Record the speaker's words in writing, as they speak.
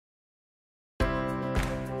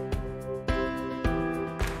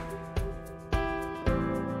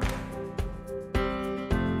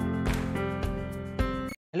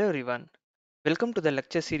Hello everyone, welcome to the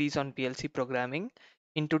lecture series on PLC programming.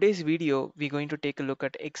 In today's video, we're going to take a look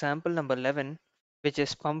at example number 11, which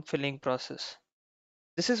is pump filling process.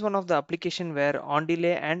 This is one of the application where on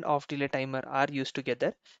delay and off delay timer are used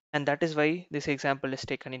together, and that is why this example is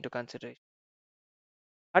taken into consideration.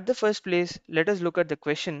 At the first place, let us look at the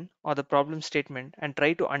question or the problem statement and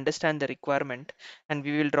try to understand the requirement, and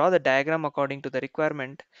we will draw the diagram according to the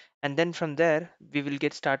requirement, and then from there we will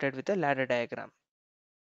get started with the ladder diagram.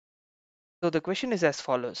 So the question is as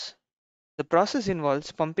follows. The process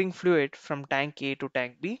involves pumping fluid from tank A to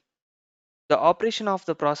tank B. The operation of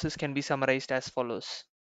the process can be summarized as follows.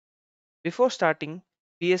 Before starting,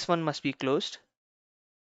 PS1 must be closed.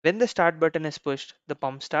 When the start button is pushed, the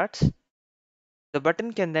pump starts. The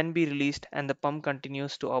button can then be released and the pump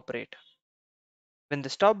continues to operate. When the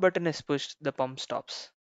stop button is pushed, the pump stops.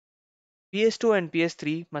 PS2 and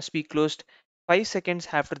PS3 must be closed 5 seconds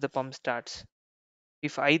after the pump starts.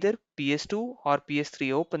 If either PS2 or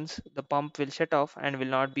PS3 opens, the pump will shut off and will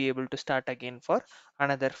not be able to start again for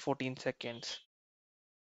another 14 seconds.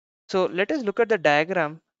 So let us look at the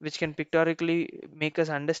diagram which can pictorially make us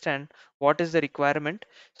understand what is the requirement.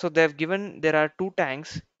 So they have given there are two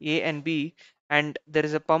tanks A and B, and there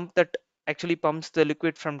is a pump that actually pumps the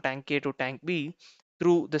liquid from tank A to tank B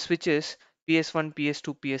through the switches PS1,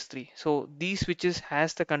 PS2, PS3. So these switches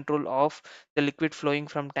has the control of the liquid flowing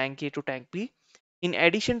from tank A to tank B. In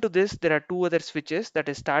addition to this, there are two other switches, that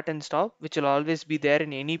is start and stop, which will always be there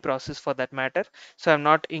in any process for that matter. So I've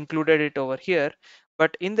not included it over here,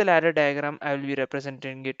 but in the ladder diagram, I will be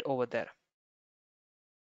representing it over there.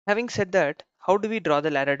 Having said that, how do we draw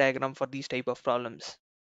the ladder diagram for these type of problems?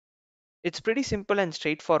 It's pretty simple and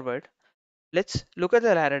straightforward. Let's look at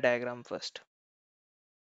the ladder diagram first.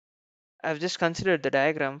 I've just considered the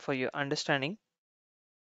diagram for your understanding.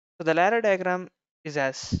 So the ladder diagram is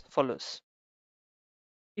as follows.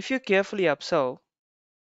 If you carefully observe,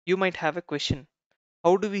 you might have a question.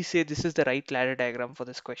 How do we say this is the right ladder diagram for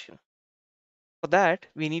this question? For that,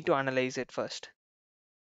 we need to analyze it first.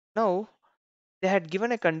 Now, they had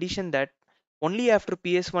given a condition that only after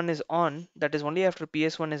PS1 is on, that is only after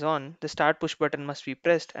PS1 is on, the start push button must be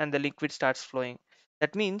pressed and the liquid starts flowing.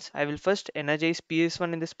 That means I will first energize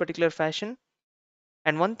PS1 in this particular fashion.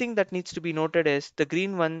 And one thing that needs to be noted is the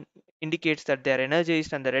green one indicates that they are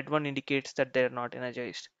energized and the red one indicates that they are not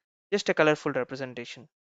energized. Just a colorful representation.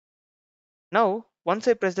 Now, once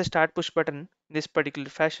I press the start push button in this particular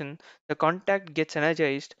fashion, the contact gets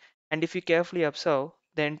energized, and if you carefully observe,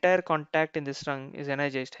 the entire contact in this rung is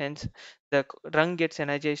energized. Hence, the rung gets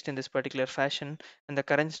energized in this particular fashion, and the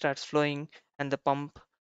current starts flowing, and the pump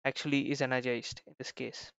actually is energized in this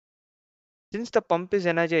case. Since the pump is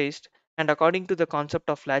energized, and according to the concept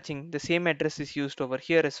of latching, the same address is used over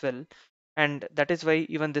here as well, and that is why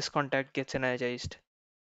even this contact gets energized.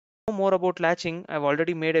 To know more about latching, I've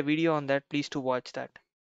already made a video on that. Please to watch that.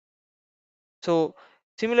 So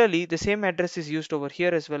similarly, the same address is used over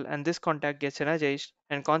here as well, and this contact gets energized,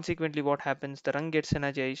 and consequently what happens, the rung gets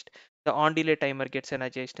energized, the on delay timer gets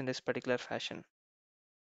energized in this particular fashion.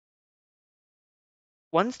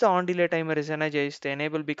 Once the on delay timer is energized, the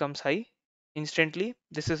enable becomes high instantly.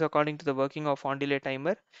 This is according to the working of on delay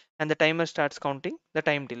timer, and the timer starts counting the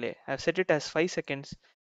time delay. I've set it as 5 seconds,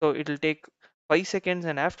 so it will take 5 seconds,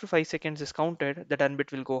 and after 5 seconds is counted, the done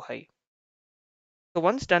bit will go high. So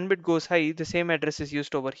once done bit goes high, the same address is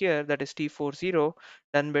used over here, that is T40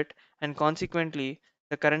 done bit, and consequently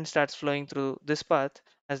the current starts flowing through this path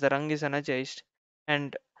as the rung is energized,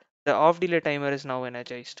 and the off delay timer is now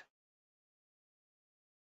energized.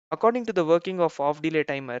 According to the working of off delay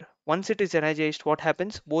timer, once it is energized, what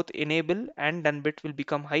happens? Both enable and done bit will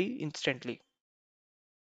become high instantly.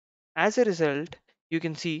 As a result, you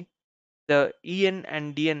can see the EN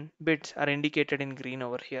and DN bits are indicated in green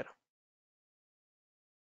over here.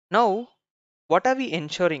 Now, what are we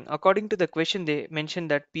ensuring? According to the question, they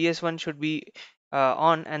mentioned that PS1 should be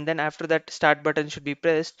on, and then after that start button should be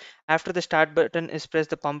pressed. After the start button is pressed,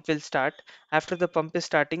 the pump will start. After the pump is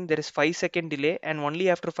starting, there is 5-second delay, and only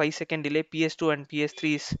after 5-second delay PS2 and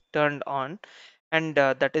PS3 is turned on, and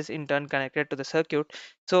that is in turn connected to the circuit.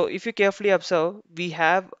 So if you carefully observe, we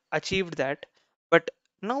have achieved that, but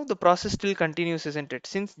now the process still continues, isn't it?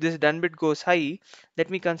 Since this done bit goes high, let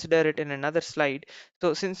me consider it in another slide.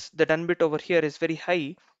 So since the done bit over here is very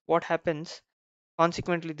high, what happens?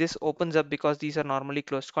 Consequently, this opens up because these are normally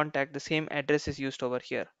closed contact. The same address is used over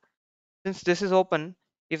here. Since this is open,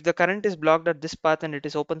 if the current is blocked at this path and it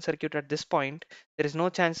is open circuit at this point, there is no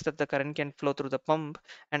chance that the current can flow through the pump,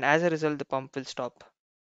 and as a result, the pump will stop.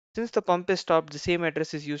 Since the pump is stopped, the same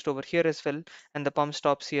address is used over here as well, and the pump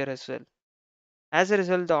stops here as well. As a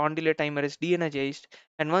result, the on delay timer is de-energized,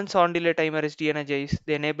 and once on delay timer is de-energized,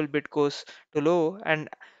 the enable bit goes to low, and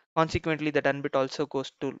consequently the done bit also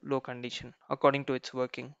goes to low condition according to its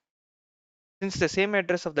working. Since the same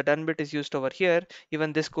address of the done bit is used over here,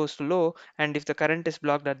 even this goes to low, and if the current is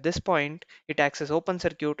blocked at this point, it acts as open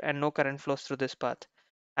circuit and no current flows through this path.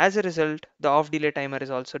 As a result, the off delay timer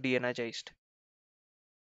is also de-energized.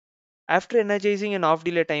 After energizing an off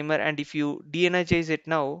delay timer, and if you de-energize it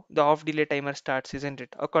now, the off delay timer starts, isn't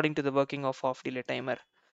it? According to the working of off delay timer.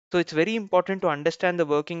 So it's very important to understand the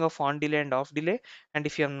working of on delay and off delay. And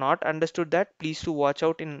if you have not understood that, please do watch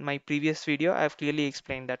out in my previous video. I have clearly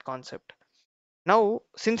explained that concept. Now,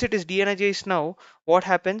 since it is de-energized now, what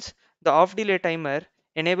happens? The off delay timer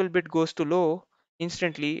enable bit goes to low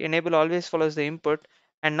instantly. Enable always follows the input,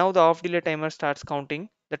 and now the off delay timer starts counting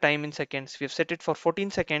the time in seconds. We have set it for 14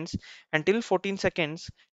 seconds. Until 14 seconds,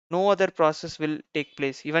 no other process will take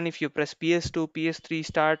place. Even if you press PS2, PS3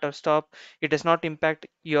 start or stop, it does not impact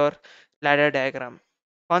your ladder diagram.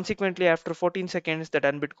 Consequently, after 14 seconds, the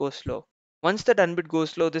done bit goes slow. Once the done bit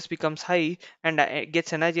goes low, this becomes high and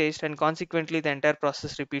gets energized, and consequently the entire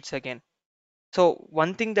process repeats again. So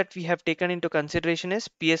one thing that we have taken into consideration is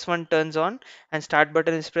PS1 turns on and start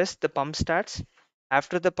button is pressed, the pump starts.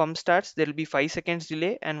 After the pump starts, there will be 5 seconds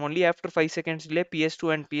delay, and only after 5 seconds delay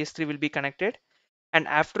PS2 and PS3 will be connected. And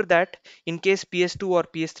after that, in case PS2 or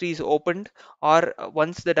PS3 is opened, or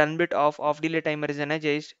once the done bit of off delay timer is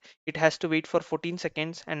energized, it has to wait for 14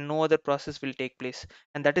 seconds and no other process will take place.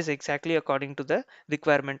 And that is exactly according to the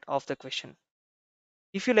requirement of the question.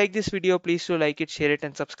 If you like this video, please do like it, share it,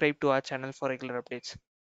 and subscribe to our channel for regular updates.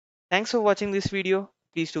 Thanks for watching this video.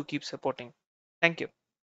 Please do keep supporting. Thank you.